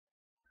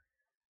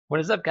What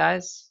is up,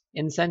 guys?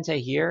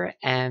 Insente here,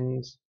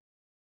 and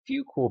a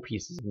few cool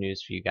pieces of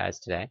news for you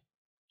guys today.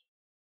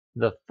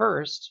 The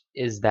first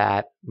is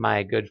that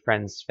my good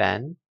friend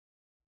Sven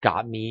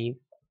got me,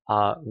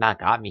 not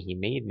got me, he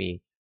made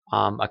me,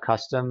 a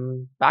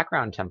custom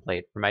background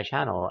template for my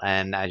channel,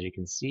 and as you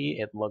can see,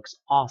 it looks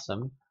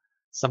awesome.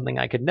 Something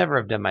I could never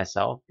have done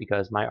myself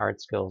because my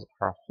art skills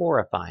are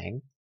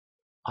horrifying.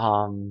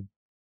 I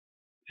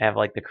have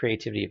like the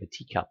creativity of a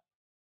teacup,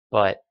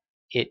 but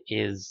it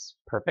is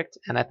perfect,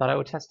 and I thought I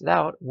would test it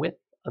out with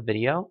a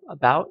video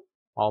about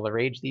all the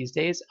rage these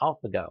days,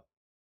 AlphaGo.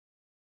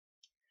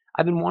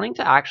 I've been wanting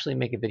to actually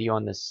make a video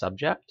on this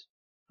subject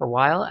for a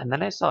while, and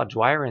then I saw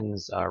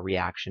Dwyrin's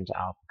reaction to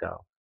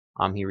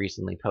AlphaGo. He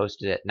recently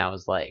posted it, and I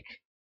was like,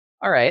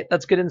 all right,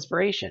 that's good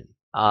inspiration.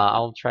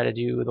 I'll try to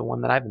do the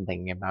one that I've been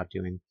thinking about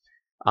doing.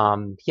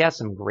 He has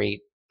some great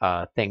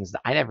things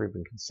that I never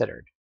even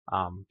considered.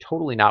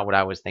 Totally not what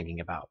I was thinking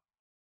about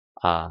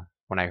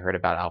when I heard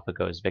about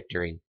AlphaGo's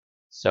victory.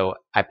 So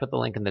I put the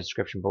link in the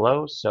description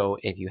below, so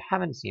if you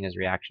haven't seen his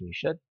reaction, you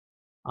should.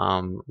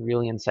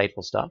 Really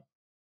insightful stuff.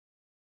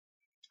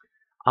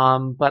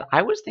 But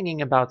I was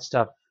thinking about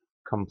stuff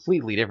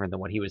completely different than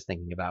what he was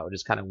thinking about, which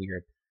is kind of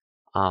weird.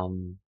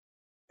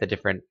 The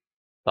different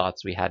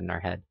thoughts we had in our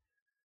head.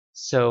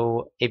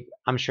 So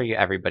I'm sure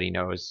everybody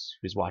knows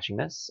who's watching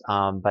this,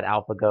 but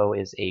AlphaGo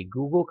is a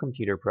Google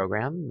computer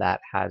program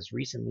that has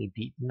recently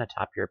beaten a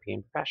top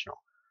European professional.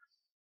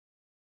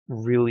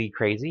 Really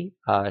crazy,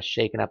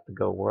 shaken up the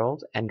Go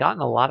world, and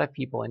gotten a lot of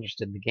people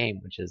interested in the game,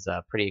 which is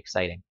pretty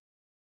exciting.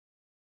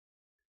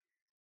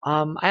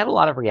 I had a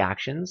lot of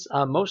reactions,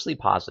 mostly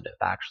positive,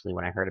 actually,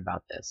 when I heard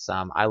about this.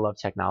 I love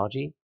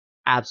technology,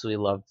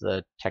 absolutely love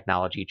the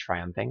technology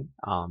triumphing,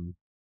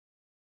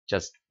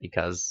 just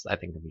because I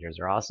think computers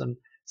are awesome.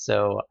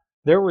 So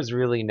there was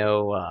really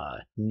no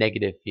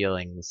negative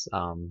feelings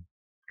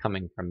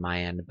coming from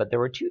my end, but there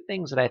were two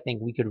things that I think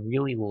we could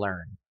really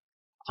learn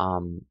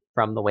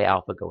from the way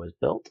AlphaGo was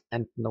built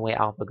and from the way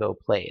AlphaGo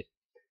played.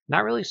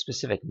 Not really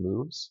specific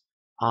moves,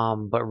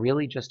 but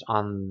really just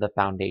on the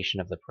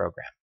foundation of the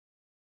program.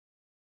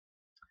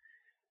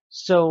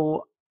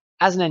 So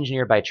as an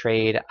engineer by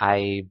trade,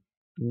 I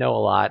know a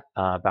lot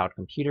about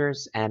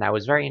computers, and I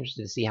was very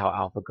interested to see how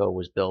AlphaGo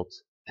was built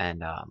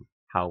and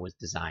how it was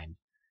designed.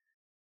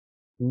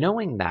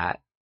 Knowing that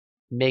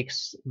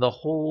makes the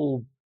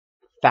whole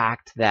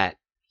fact that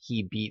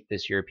he beat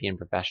this European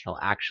professional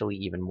actually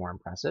even more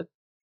impressive.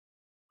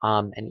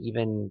 And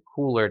even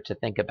cooler to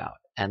think about.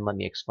 And let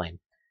me explain.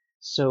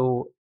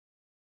 So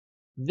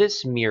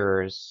this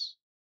mirrors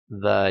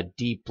the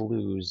Deep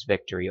Blue's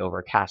victory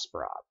over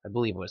Kasparov. I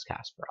believe it was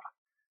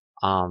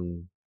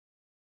Kasparov.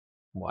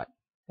 What,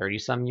 30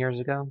 some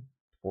years ago?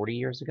 40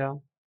 years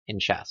ago?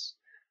 In chess.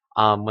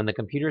 When the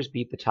computers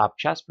beat the top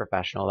chess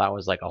professional, that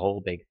was like a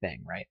whole big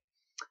thing, right?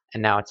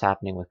 And now it's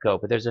happening with Go.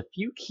 But there's a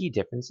few key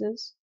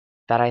differences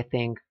that I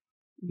think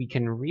we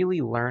can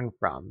really learn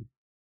from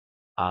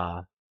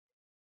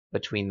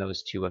between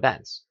those two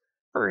events.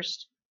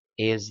 First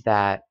is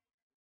that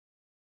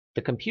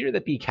the computer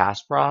that beat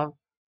Kasparov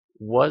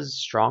was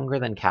stronger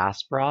than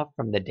Kasparov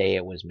from the day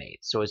it was made.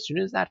 So as soon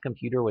as that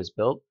computer was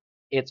built,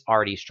 it's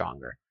already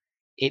stronger.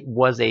 It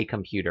was a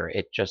computer.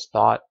 It just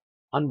thought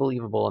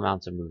unbelievable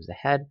amounts of moves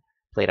ahead,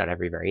 played out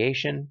every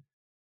variation,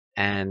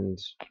 and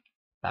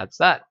that's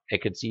that.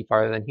 It could see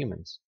farther than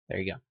humans. There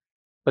you go.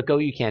 But Go,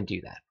 you can't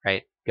do that,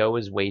 right? Go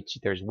is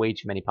there's way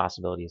too many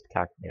possibilities to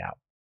calculate out.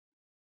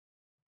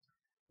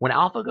 When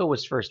AlphaGo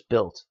was first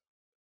built,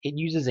 it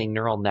uses a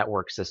neural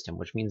network system,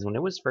 which means when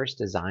it was first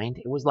designed,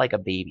 it was like a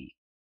baby.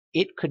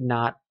 It could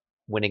not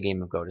win a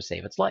game of Go to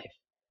save its life.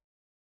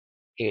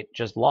 It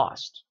just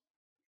lost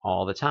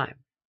all the time.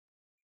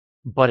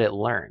 But it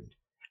learned.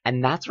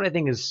 And that's what I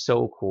think is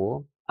so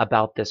cool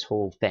about this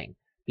whole thing.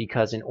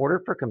 Because in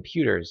order for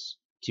computers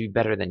to be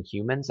better than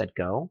humans at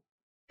Go,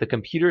 the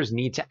computers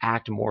need to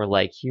act more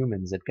like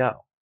humans at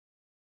Go.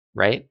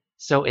 Right?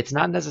 So it's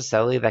not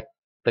necessarily that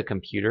the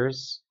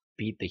computers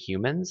beat the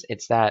humans,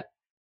 it's that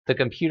the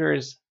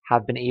computers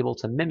have been able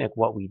to mimic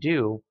what we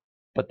do,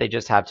 but they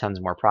just have tons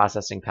more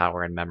processing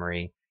power and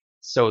memory,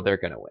 so they're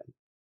going to win.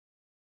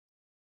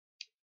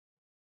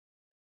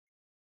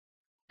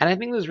 And I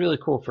think this is really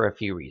cool for a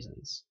few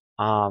reasons.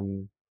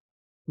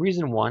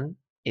 Reason one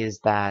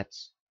is that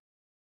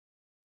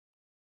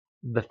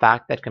the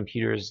fact that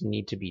computers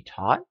need to be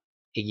taught,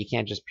 you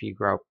can't just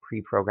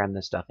pre-program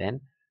this stuff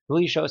in,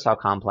 really shows how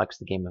complex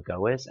the game of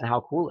Go is and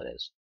how cool it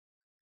is.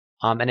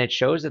 And it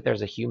shows that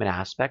there's a human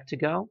aspect to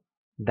Go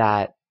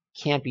that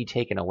can't be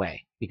taken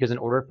away, because in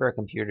order for a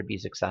computer to be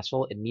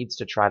successful, it needs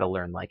to try to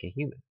learn like a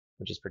human,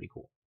 which is pretty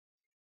cool.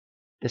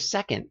 The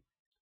second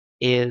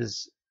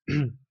is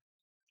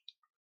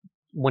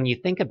when you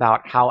think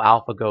about how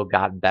AlphaGo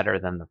got better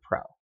than the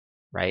Pro,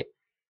 right?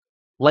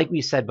 Like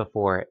we said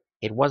before,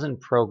 it wasn't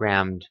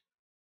programmed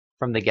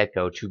from the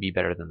get-go to be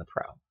better than the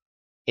Pro.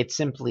 It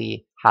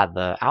simply had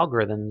the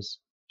algorithms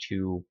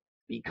to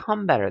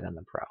become better than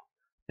the Pro.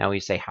 Now we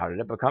say, how did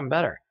it become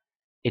better?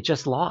 It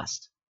just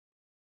lost.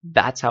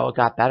 That's how it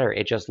got better.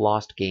 It just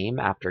lost game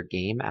after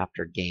game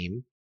after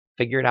game,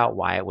 figured out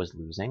why it was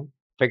losing,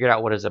 figured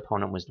out what his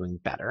opponent was doing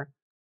better,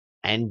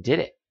 and did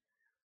it.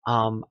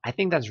 I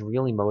think that's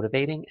really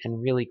motivating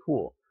and really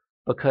cool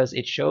because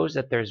it shows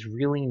that there's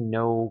really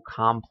no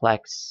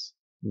complex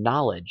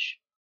knowledge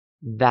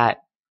that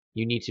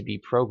you need to be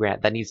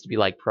programmed, that needs to be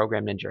like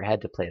programmed into your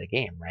head to play the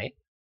game, right?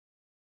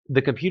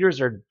 The computers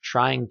are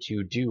trying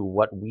to do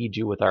what we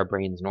do with our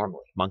brains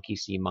normally. Monkey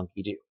see,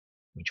 monkey do.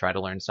 We try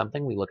to learn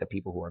something, we look at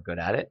people who are good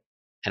at it,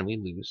 and we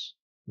lose,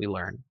 we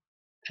learn,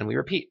 and we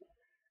repeat.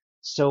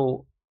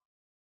 So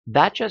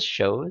that just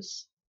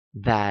shows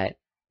that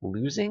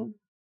losing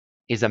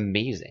is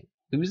amazing.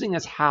 Losing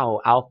is how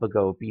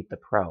AlphaGo beat the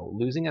pro.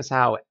 Losing is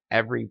how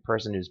every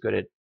person who's good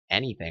at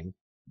anything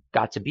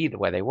got to be the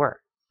way they were.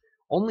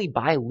 Only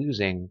by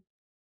losing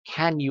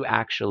can you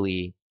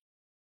actually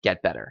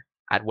get better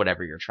at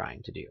whatever you're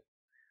trying to do.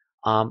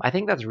 I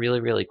think that's really,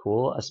 really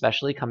cool,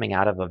 especially coming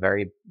out of a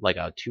very, like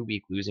a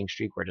 2-week losing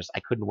streak where just I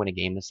couldn't win a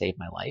game to save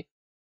my life.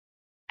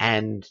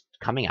 And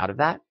coming out of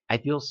that, I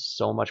feel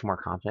so much more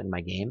confident in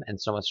my game and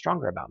so much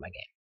stronger about my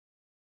game.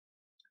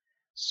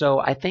 So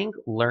I think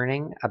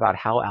learning about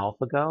how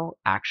AlphaGo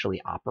actually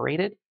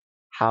operated,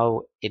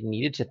 how it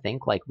needed to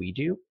think like we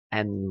do,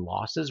 and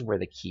losses were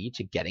the key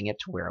to getting it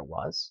to where it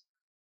was,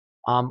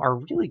 are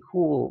really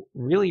cool,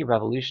 really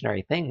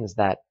revolutionary things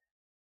that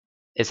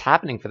is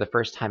happening for the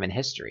first time in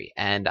history.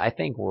 And I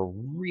think we're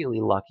really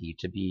lucky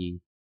to be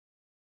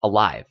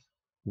alive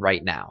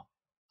right now,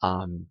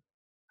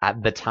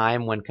 at the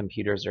time when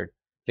computers are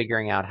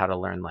figuring out how to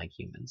learn like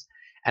humans.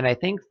 And I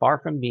think far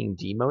from being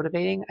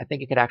demotivating, I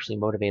think it could actually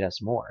motivate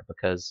us more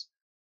because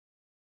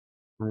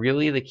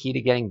really the key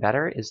to getting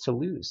better is to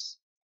lose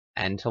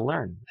and to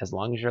learn. As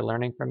long as you're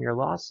learning from your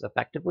loss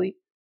effectively,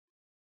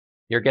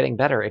 you're getting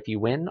better. If you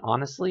win,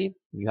 honestly,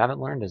 you haven't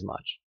learned as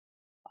much.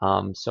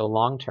 So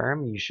long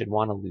term, you should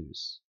want to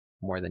lose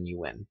more than you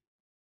win.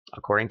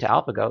 According to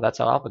AlphaGo, that's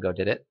how AlphaGo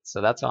did it.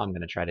 So that's how I'm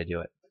going to try to do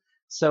it.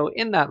 So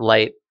in that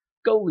light,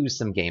 go lose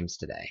some games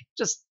today.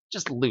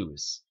 Just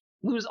lose.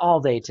 Lose all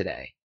day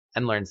today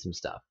and learn some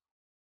stuff.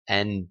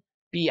 And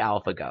be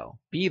AlphaGo.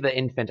 Be the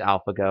infant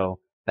AlphaGo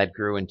that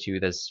grew into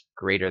this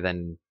greater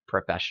than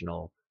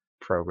professional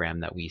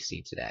program that we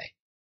see today.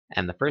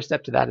 And the first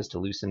step to that is to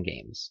lose some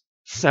games.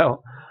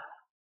 So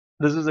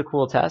this is a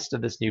cool test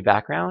of this new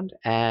background,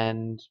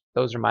 and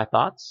those are my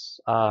thoughts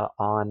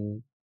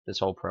on this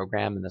whole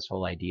program and this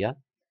whole idea.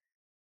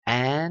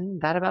 And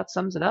that about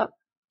sums it up.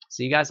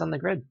 See you guys on the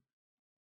grid.